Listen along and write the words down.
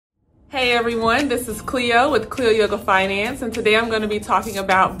Hey everyone, this is Cleo with Cleo Yoga Finance, and today I'm going to be talking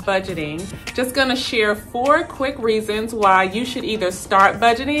about budgeting. Just going to share 4 quick reasons why you should either start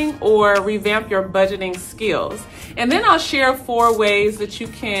budgeting or revamp your budgeting skills. And then I'll share 4 ways that you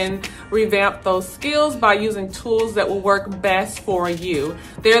can revamp those skills by using tools that will work best for you.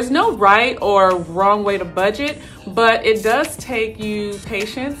 There's no right or wrong way to budget, but it does take you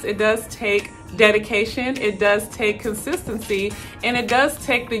patience, it does take dedication, it does take consistency, and it does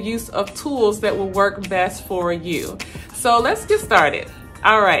take the use of tools that will work best for you. So let's get started.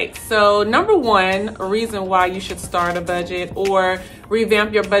 All right, so number 1 reason why you should start a budget or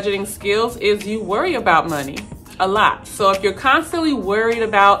revamp your budgeting skills is you worry about money a lot. So if you're constantly worried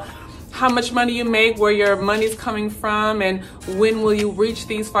about how much money you make, where your money's coming from, and when will you reach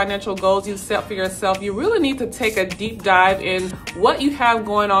these financial goals you set for yourself, you really need to take a deep dive in what you have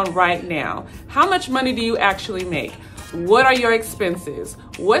going on right now. How much money do you actually make? What are your expenses?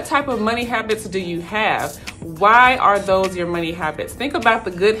 What type of money habits do you have? Why are those your money habits? Think about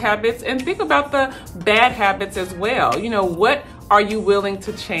the good habits and think about the bad habits as well. You know, what are you willing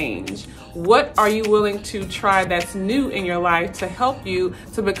to change? What are you willing to try that's new in your life to help you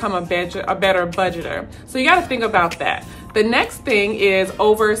to become a better budgeter? So you got to think about that. The next thing is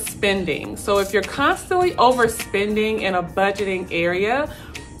overspending. So if you're constantly overspending in a budgeting area,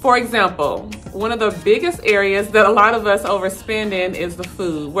 for example, one of the biggest areas that a lot of us overspend in is the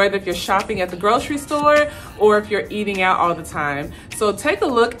food, whether if you're shopping at the grocery store or if you're eating out all the time. So take a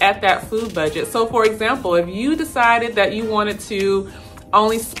look at that food budget. So for example, if you decided that you wanted to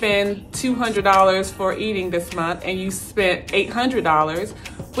only spend $200 for eating this month and you spent $800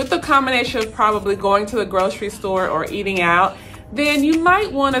 with the combination of probably going to the grocery store or eating out, then you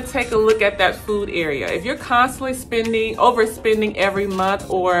might want to take a look at that food area. If you're constantly overspending every month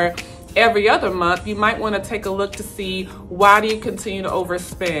or every other month, you might want to take a look to see why do you continue to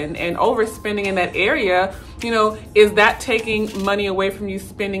overspend, and overspending in that area, you know, is that taking money away from you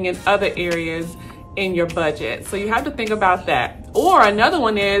spending in other areas in your budget? So you have to think about that. Or another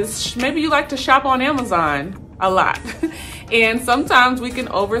one is maybe you like to shop on Amazon a lot. And sometimes we can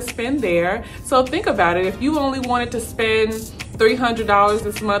overspend there. So think about it. If you only wanted to spend $300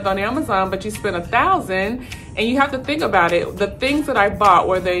 this month on Amazon, but you spent $1,000, and you have to think about it. The things that I bought,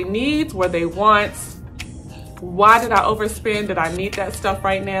 were they needs? Were they wants? Why did I overspend? Did I need that stuff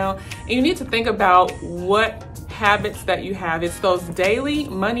right now? And you need to think about what habits that you have. It's those daily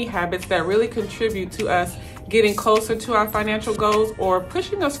money habits that really contribute to us getting closer to our financial goals or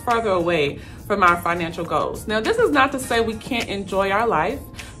pushing us further away from our financial goals. Now, this is not to say we can't enjoy our life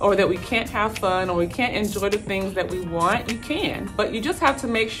or that we can't have fun or we can't enjoy the things that we want. You can, but you just have to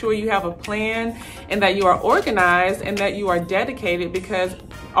make sure you have a plan and that you are organized and that you are dedicated, because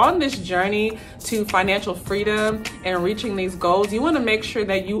on this journey to financial freedom and reaching these goals, you want to make sure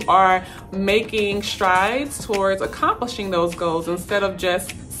that you are making strides towards accomplishing those goals instead of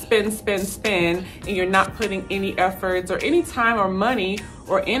just spend, and you're not putting any efforts or any time or money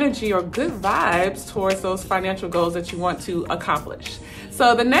or energy or good vibes towards those financial goals that you want to accomplish.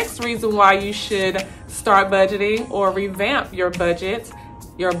 So the next reason why you should start budgeting or revamp your budget,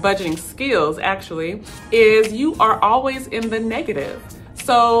 your budgeting skills actually, is you are always in the negative.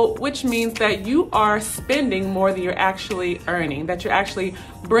 So, which means that you are spending more than you're actually earning, that you're actually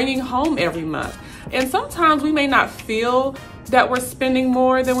bringing home every month. And sometimes we may not feel that we're spending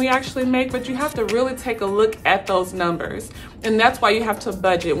more than we actually make, but you have to really take a look at those numbers. And that's why you have to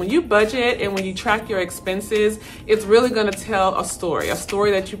budget. When you budget and when you track your expenses, it's really going to tell a story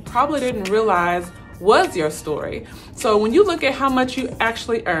that you probably didn't realize was your story. So when you look at how much you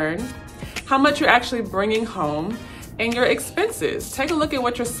actually earn, how much you're actually bringing home, and your expenses, take a look at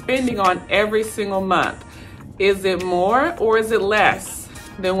what you're spending on every single month. Is it more or is it less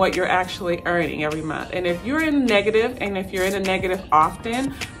than what you're actually earning every month? And if you're in negative, and if you're in a negative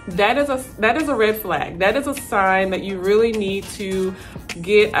often, that is a red flag. That is a sign that you really need to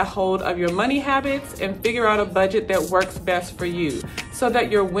get a hold of your money habits and figure out a budget that works best for you so that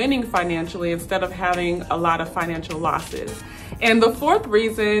you're winning financially instead of having a lot of financial losses. And the 4th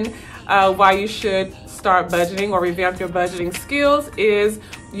reason why you should start budgeting or revamp your budgeting skills is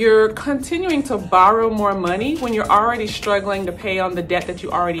you're continuing to borrow more money when you're already struggling to pay on the debt that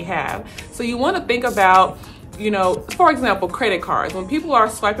you already have. So you want to think about, you know, for example, credit cards. When people are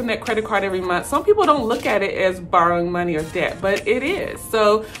swiping that credit card every month, some people don't look at it as borrowing money or debt, but it is.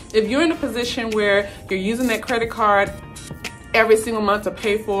 So if you're in a position where you're using that credit card every single month to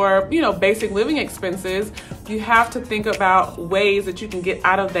pay for, you know, basic living expenses, you have to think about ways that you can get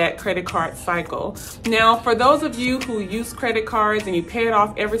out of that credit card cycle. Now, for those of you who use credit cards and you pay it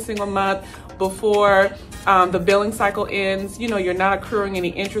off every single month before the billing cycle ends, you're not accruing any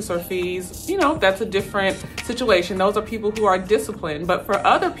interest or fees, that's a different situation. Those are people who are disciplined. But for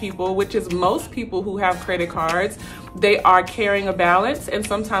other people, which is most people who have credit cards, they are carrying a balance and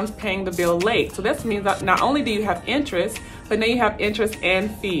sometimes paying the bill late. So that means that not only do you have interest, but now you have interest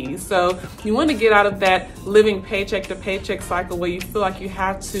and fees. So you want to get out of that living paycheck to paycheck cycle where you feel like you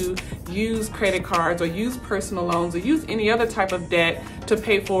have to use credit cards or use personal loans or use any other type of debt to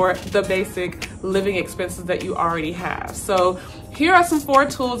pay for the basic living expenses that you already have. So here are some 4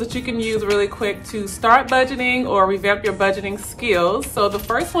 tools that you can use really quick to start budgeting or revamp your budgeting skills. So the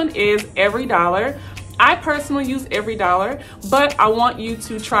first one is EveryDollar. I personally use EveryDollar, but I want you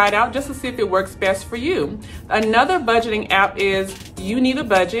to try it out just to see if it works best for you. Another budgeting app is You Need a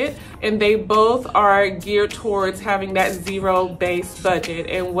Budget, and they both are geared towards having that zero-based budget.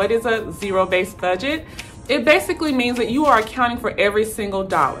 And what is a zero-based budget? It basically means that you are accounting for every single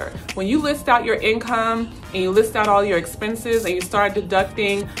dollar. When you list out your income and you list out all your expenses and you start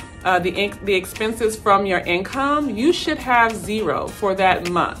deducting the expenses from your income, you should have zero for that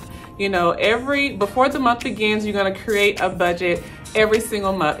month. Before the month begins, you're going to create a budget every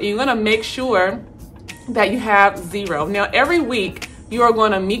single month. And you're going to make sure that you have zero. Now, every week, you are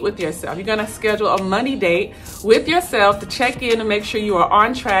going to meet with yourself. You're going to schedule a money date with yourself to check in and make sure you are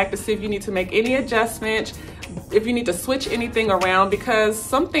on track, to see if you need to make any adjustments, if you need to switch anything around, because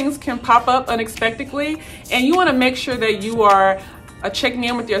some things can pop up unexpectedly, and you want to make sure that you are checking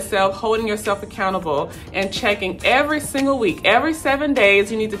in with yourself, holding yourself accountable, and checking every single week. Every 7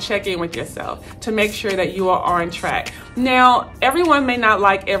 days, you need to check in with yourself to make sure that you are on track. Now, everyone may not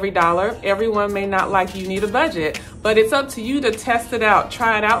like EveryDollar. Everyone may not like You Need a Budget, but it's up to you to test it out.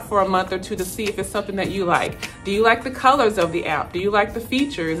 Try it out for a month or two to see if it's something that you like. Do you like the colors of the app? Do you like the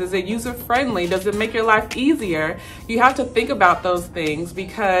features? Is it user-friendly? Does it make your life easier? You have to think about those things,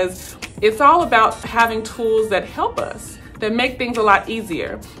 because it's all about having tools that help us, that make things a lot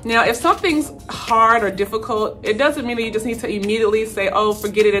easier. Now, if something's hard or difficult, it doesn't mean that you just need to immediately say, oh,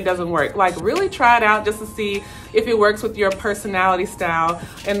 forget it, it doesn't work. Like, really try it out just to see if it works with your personality style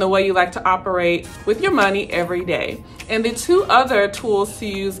and the way you like to operate with your money every day. And the 2 other tools to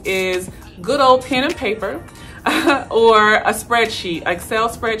use is good old pen and paper, or a spreadsheet, Excel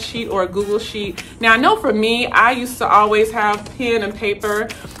spreadsheet or a Google sheet. Now, I know for me, I used to always have pen and paper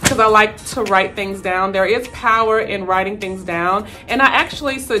because I like to write things down. There is power in writing things down, and I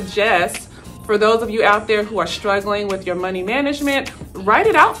actually suggest, for those of you out there who are struggling with your money management, write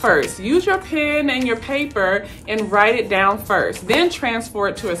it out first. Use your pen and your paper and write it down first. Then transfer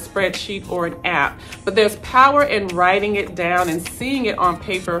it to a spreadsheet or an app. But there's power in writing it down and seeing it on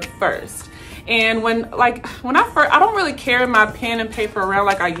paper first. And when I don't really carry my pen and paper around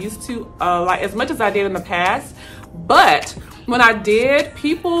like I used to, like as much as I did in the past. But when I did,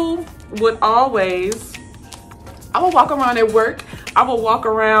 people would always, I would walk around at work. I would walk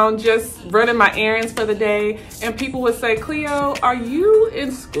around just running my errands for the day, and people would say, Cleo, are you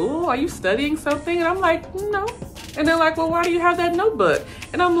in school? Are you studying something? And I'm like, no. And they're like, well, why do you have that notebook?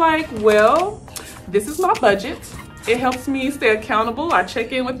 And I'm like, well, this is my budget. It helps me stay accountable. I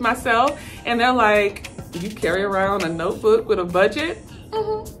check in with myself. And they're like, you carry around a notebook with a budget?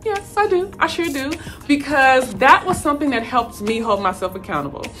 Yes, I do. I sure do. Because that was something that helps me hold myself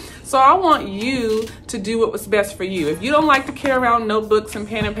accountable. So I want you to do what was best for you. If you don't like to carry around notebooks and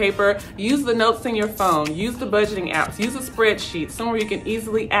pen and paper, use the notes in your phone, use the budgeting apps, use a spreadsheet, somewhere you can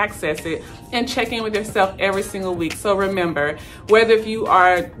easily access it, and check in with yourself every single week. So remember, whether if you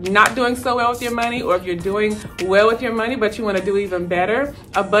are not doing so well with your money or if you're doing well with your money, but you want to do even better,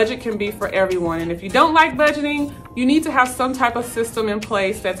 a budget can be for everyone. And if you don't like budgeting, you need to have some type of system in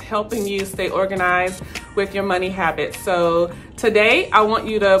place that's helping you stay organized with your money habits. So today, I want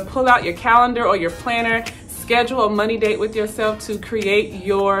you to pull out your calendar or your planner, schedule a money date with yourself to create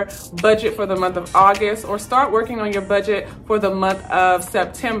your budget for the month of August, or start working on your budget for the month of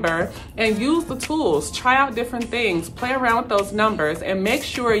September, and use the tools. Try out different things, play around with those numbers, and make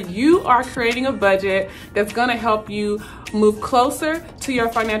sure you are creating a budget that's going to help you move closer to your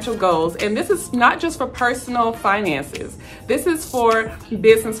financial goals. And this is not just for personal finances. This is for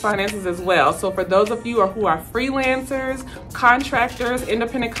business finances as well. So for those of you who are freelancers, contractors,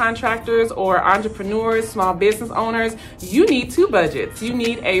 independent contractors, or entrepreneurs, small business owners, you need 2 budgets. You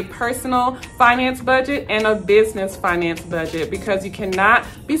need a personal finance budget and a business finance budget, because you cannot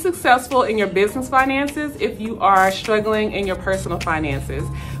be successful in your business finances if you are struggling in your personal finances.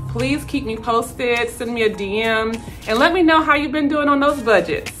 Please keep me posted, send me a DM, and let me know how you've been doing on those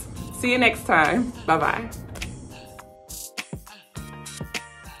budgets. See you next time. Bye-bye.